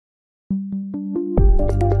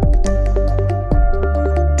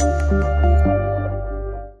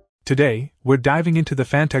Today, we're diving into the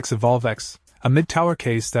Phanteks Evolv X, a mid-tower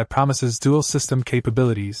case that promises dual system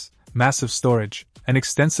capabilities, massive storage, and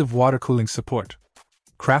extensive water cooling support.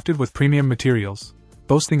 Crafted with premium materials,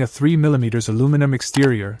 boasting a 3mm aluminum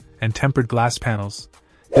exterior and tempered glass panels,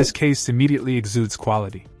 this case immediately exudes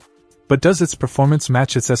quality. But does its performance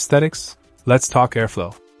match its aesthetics? Let's talk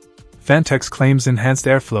airflow. Phanteks claims enhanced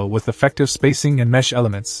airflow with effective spacing and mesh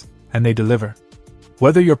elements, and they deliver.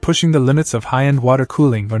 Whether you're pushing the limits of high-end water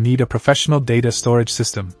cooling or need a professional data storage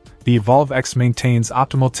system, the Evolv X maintains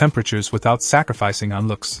optimal temperatures without sacrificing on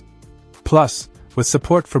looks. Plus, with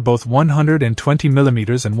support for both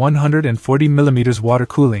 120mm and 140mm water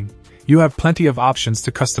cooling, you have plenty of options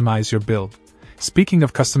to customize your build. Speaking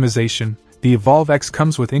of customization, the Evolv X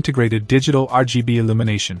comes with integrated digital RGB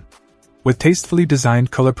illumination. With tastefully designed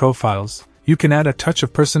color profiles, you can add a touch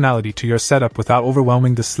of personality to your setup without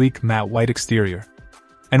overwhelming the sleek matte white exterior.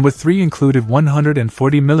 And with 3 included 140mm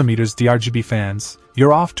DRGB fans,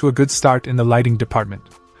 you're off to a good start in the lighting department.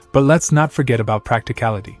 But let's not forget about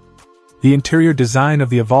practicality. The interior design of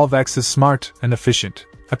the Evolv X is smart and efficient,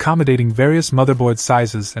 accommodating various motherboard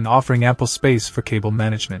sizes and offering ample space for cable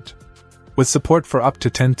management. With support for up to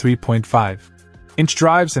 10 3.5-inch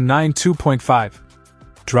drives and 9 2.5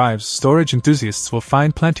 drives, storage enthusiasts will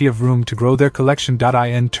find plenty of room to grow their collection.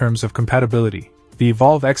 In terms of compatibility, the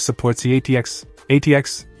Evolv X supports the ATX,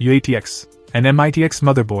 UATX, and MITX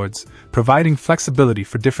motherboards, providing flexibility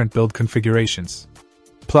for different build configurations.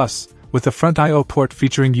 Plus, with a front I/O port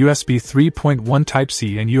featuring USB 3.1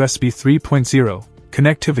 Type-C and USB 3.0,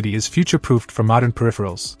 connectivity is future-proofed for modern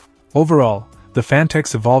peripherals. Overall, the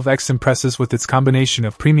Phanteks Evolv X impresses with its combination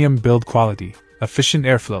of premium build quality, efficient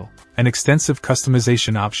airflow, and extensive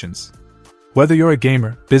customization options. Whether you're a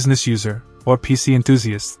gamer, business user, or PC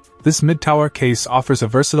enthusiast, this mid-tower case offers a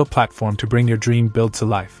versatile platform to bring your dream build to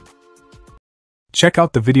life. Check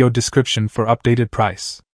out the video description for updated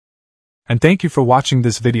price. And thank you for watching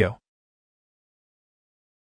this video.